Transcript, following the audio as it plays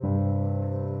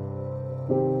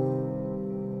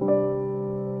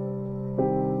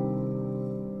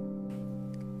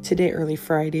Today, early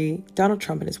Friday, Donald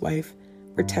Trump and his wife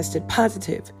were tested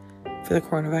positive for the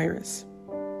coronavirus.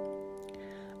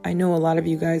 I know a lot of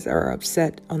you guys are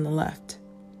upset on the left.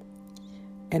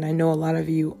 And I know a lot of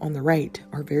you on the right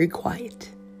are very quiet.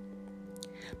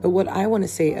 But what I want to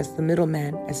say as the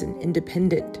middleman, as an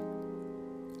independent,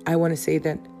 I want to say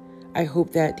that I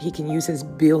hope that he can use his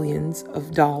billions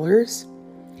of dollars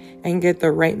and get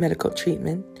the right medical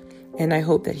treatment. And I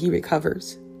hope that he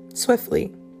recovers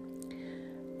swiftly.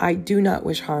 I do not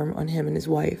wish harm on him and his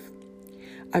wife.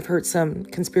 I've heard some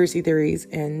conspiracy theories,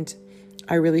 and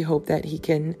I really hope that he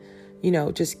can,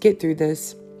 just get through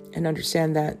this and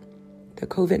understand that the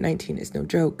COVID-19 is no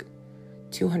joke.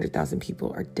 200,000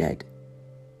 people are dead.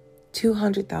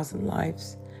 200,000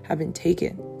 lives have been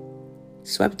taken,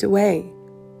 swept away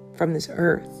from this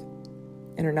earth,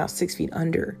 and are now 6 feet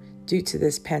under due to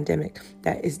this pandemic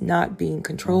that is not being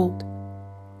controlled.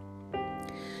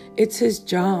 It's his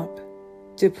job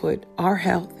to put our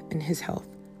health and his health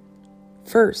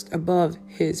first above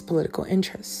his political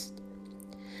interests.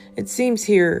 It seems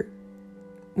here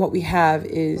what we have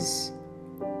is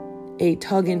a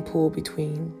tug and pull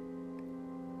between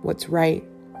what's right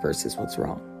versus what's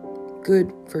wrong,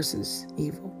 good versus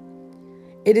evil.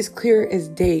 It is clear as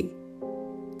day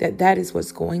that is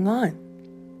what's going on.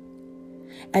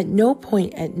 At no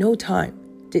point, at no time,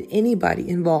 did anybody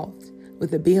involved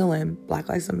with the BLM, Black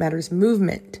Lives Matter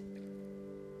movement,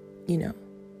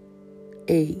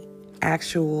 a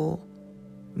actual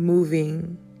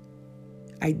moving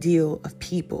ideal of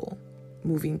people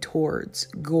moving towards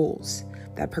goals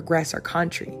that progress our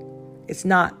country. It's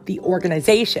not the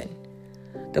organization.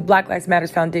 The Black Lives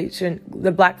Matters Foundation,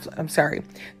 the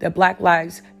Black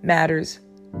Lives Matters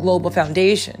Global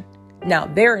Foundation. Now,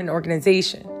 they're an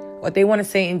organization. What they want to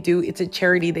say and do, it's a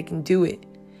charity. They can do it.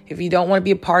 If you don't want to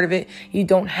be a part of it, you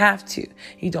don't have to.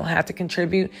 You don't have to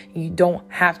contribute. You don't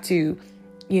have to,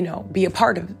 be a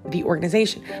part of the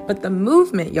organization. But the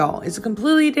movement, y'all, is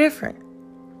completely different.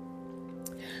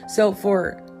 So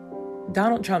for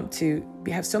Donald Trump to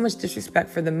have so much disrespect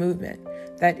for the movement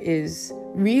that is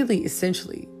really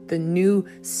essentially the new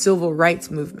civil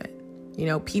rights movement,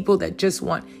 people that just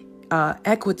want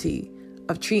equity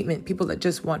of treatment, people that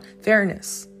just want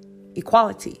fairness,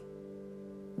 equality,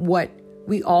 what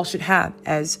we all should have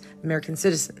as American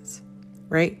citizens,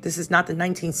 right? This is not the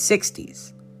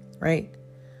 1960s, right?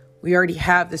 We already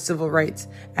have the Civil Rights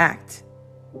Act.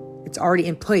 It's already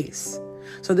in place.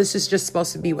 So this is just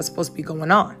supposed to be what's supposed to be going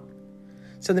on.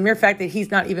 So the mere fact that he's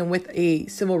not even with a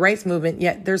civil rights movement,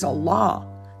 yet there's a law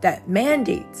that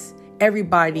mandates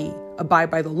everybody abide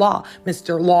by the law,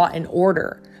 Mr. Law and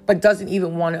Order, but doesn't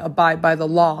even want to abide by the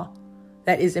law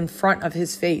that is in front of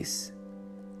his face,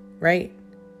 right?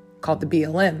 Called the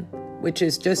BLM, which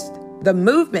is just the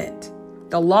movement,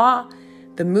 the law,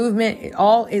 the movement. It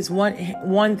all is one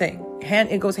thing.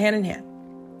 It goes hand in hand.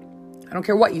 I don't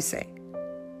care what you say.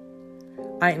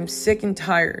 I am sick and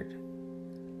tired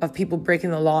of people breaking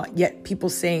the law, yet people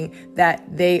saying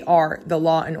that they are the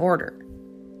law and order.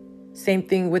 Same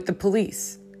thing with the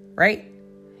police, right?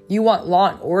 You want law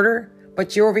and order,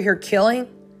 but you're over here killing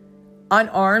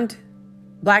unarmed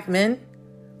black men,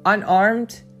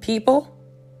 unarmed people.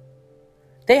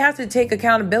 They have to take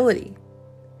accountability.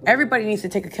 Everybody needs to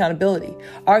take accountability.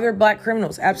 Are there black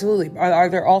criminals? Absolutely. Are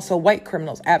there also white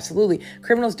criminals? Absolutely.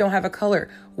 Criminals don't have a color.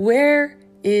 Where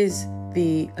is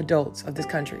the adults of this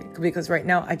country? Because right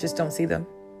now, I just don't see them.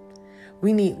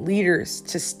 We need leaders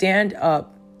to stand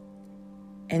up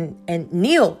and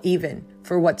kneel even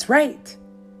for what's right.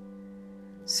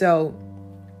 So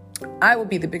I will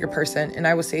be the bigger person, and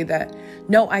I will say that,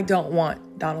 no, I don't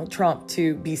want Donald Trump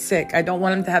to be sick. I don't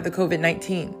want him to have the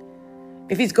COVID-19.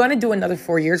 If he's going to do another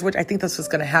 4 years, which I think that's what's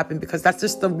going to happen because that's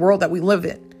just the world that we live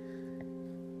in.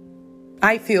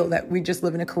 I feel that we just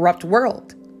live in a corrupt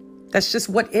world. That's just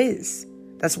what is.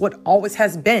 That's what always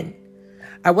has been.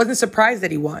 I wasn't surprised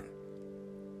that he won.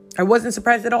 I wasn't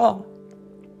surprised at all.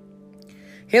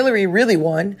 Hillary really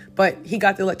won, but he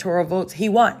got the electoral votes. He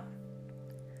won.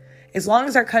 As long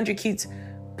as our country keeps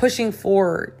pushing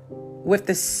forward with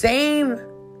the same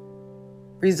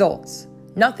results,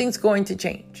 nothing's going to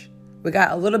change. We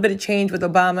got a little bit of change with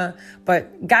Obama,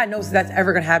 but God knows if that's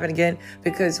ever going to happen again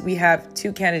because we have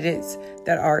two candidates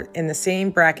that are in the same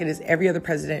bracket as every other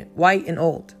president, white and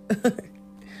old.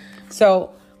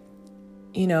 So,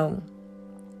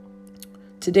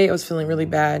 today I was feeling really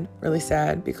bad, really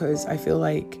sad because I feel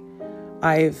like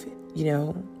I've,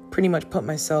 pretty much put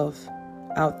myself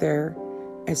out there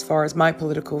as far as my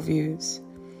political views.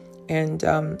 And,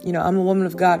 I'm a woman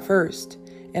of God first.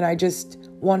 And I just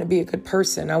want to be a good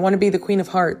person. I want to be the Queen of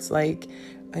Hearts, like,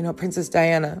 I know Princess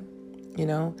Diana,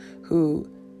 who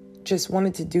just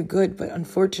wanted to do good. But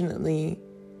unfortunately,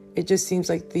 it just seems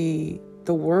like the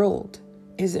world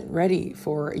isn't ready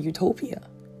for a utopia.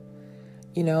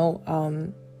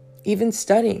 Even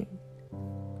studying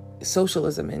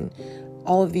socialism and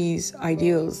all of these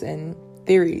ideals and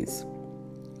theories.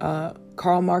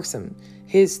 Karl Marxism,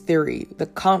 his theory, the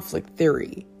conflict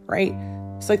theory, right?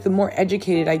 It's like the more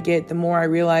educated I get, the more I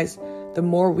realize the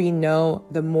more we know,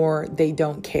 the more they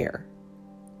don't care,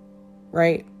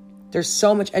 right? There's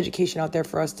so much education out there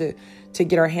for us to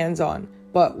get our hands on.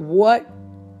 But what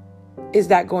is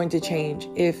that going to change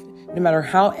if no matter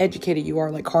how educated you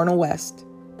are, like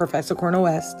Professor Cornel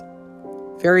West,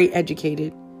 very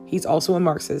educated. He's also a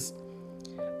Marxist.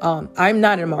 I'm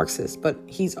not a Marxist, but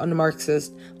he's a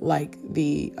Marxist like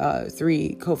the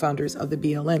 3 co-founders of the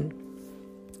BLN.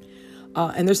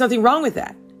 And there's nothing wrong with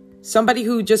that. Somebody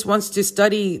who just wants to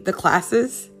study the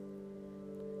classes,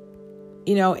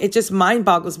 it just mind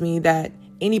boggles me that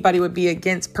anybody would be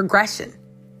against progression.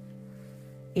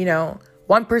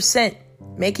 1%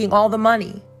 making all the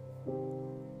money.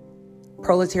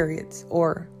 Proletariats,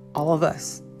 or all of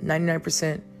us,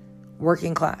 99%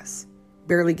 working class,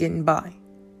 barely getting by.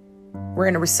 We're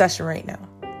in a recession right now.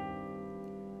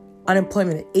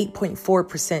 Unemployment at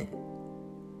 8.4%.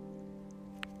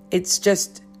 It's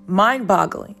just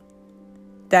mind-boggling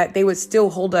that they would still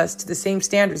hold us to the same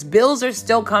standards. Bills are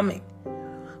still coming.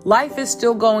 Life is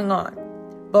still going on.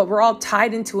 But we're all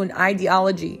tied into an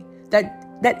ideology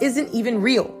that isn't even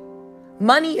real.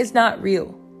 Money is not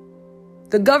real.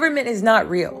 The government is not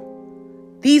real.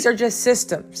 These are just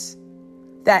systems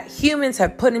that humans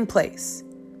have put in place.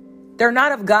 They're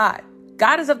not of God.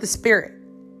 God is of the Spirit.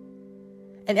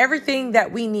 And everything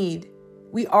that we need,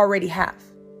 we already have.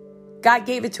 God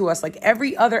gave it to us like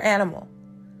every other animal.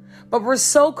 But we're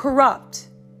so corrupt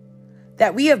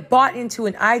that we have bought into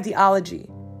an ideology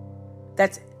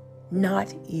that's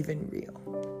not even real.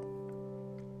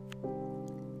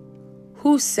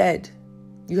 Who said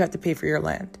you have to pay for your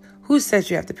land? Who says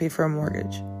you have to pay for a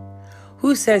mortgage?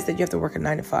 Who says that you have to work a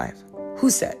 9 to 5? Who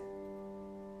said?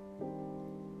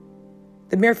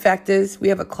 The mere fact is we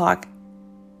have a clock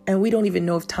and we don't even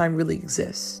know if time really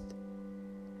exists.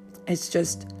 It's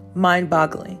just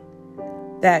mind-boggling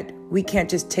that we can't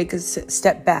just take a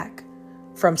step back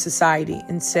from society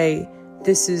and say,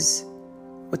 this is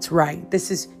what's right.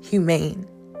 This is humane.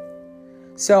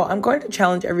 So I'm going to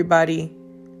challenge everybody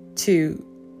to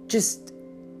just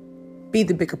be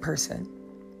the bigger person.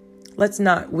 Let's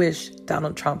not wish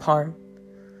Donald Trump harm.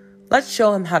 Let's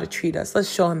show him how to treat us. Let's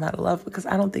show him how to love, because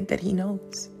I don't think that he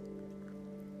knows.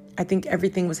 I think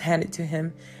everything was handed to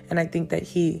him, and I think that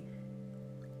he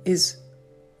is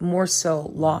more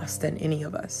so lost than any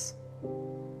of us.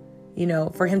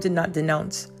 For him to not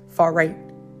denounce far-right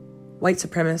white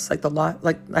supremacists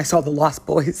like I saw the Lost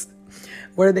Boys.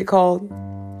 What are they called?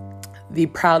 The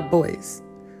Proud Boys.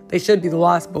 They should be the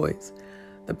Lost Boys.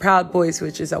 The Proud Boys,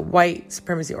 which is a white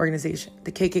supremacy organization.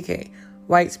 The KKK,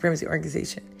 white supremacy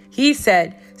organization. He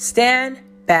said, stand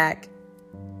back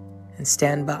and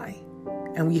stand by.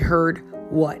 And we heard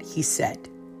what he said.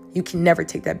 You can never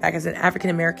take that back. As an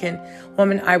African-American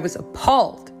woman, I was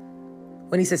appalled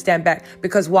when he said stand back.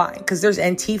 Because why? Because there's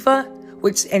Antifa,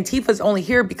 which Antifa is only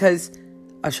here because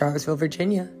of Charlottesville,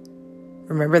 Virginia.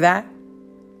 Remember that?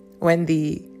 When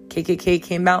the KKK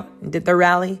came out and did their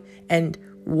rally, and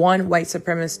one white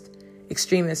supremacist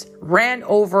extremist ran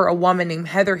over a woman named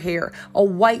Heather Heyer, a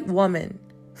white woman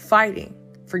fighting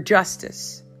for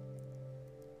justice.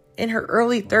 In her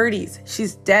early 30s,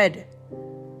 she's dead.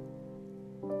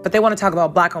 But they want to talk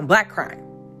about black on black crime.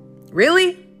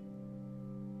 Really?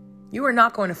 You are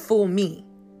not going to fool me.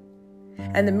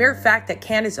 And the mere fact that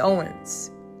Candace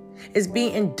Owens is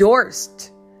being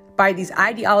endorsed by these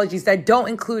ideologies that don't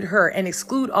include her and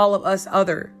exclude all of us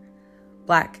other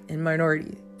black and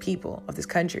minority people of this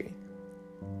country,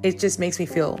 it just makes me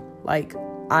feel like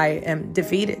I am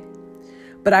defeated.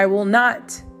 But I will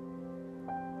not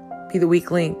be the weak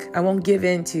link. I won't give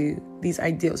in to these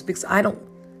ideals, because I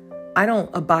don't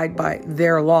abide by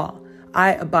their law.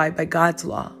 I abide by God's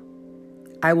law.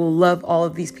 I will love all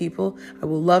of these people. I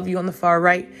will love you on the far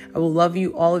right. I will love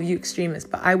you, all of you extremists.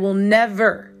 But I will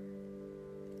never,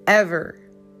 ever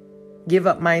give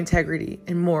up my integrity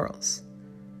and morals.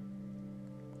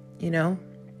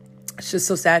 It's just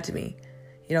so sad to me.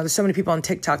 There's so many people on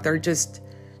TikTok that are just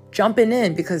jumping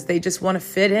in because they just want to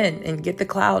fit in and get the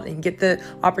clout and get the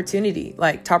opportunity,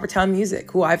 like Topper Town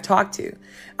Music, who I've talked to.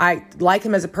 I like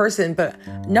him as a person, but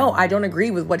no, I don't agree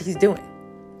with what he's doing.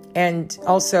 And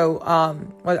also,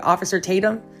 Officer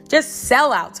Tatum, Just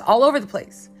sellouts all over the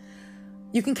place.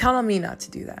 You can count on me not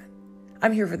to do that.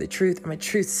 I'm here for the truth. I'm a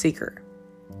truth seeker.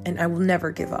 And I will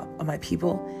never give up on my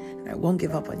people. And I won't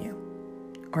give up on you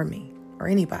or me or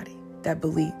anybody that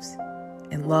believes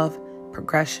in love,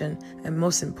 progression, and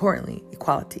most importantly,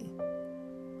 equality.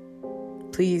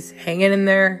 Please hang in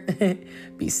there,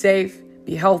 be safe,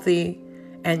 be healthy,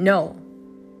 and know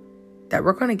that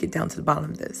we're going to get down to the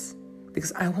bottom of this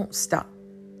because I won't stop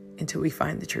until we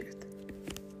find the truth.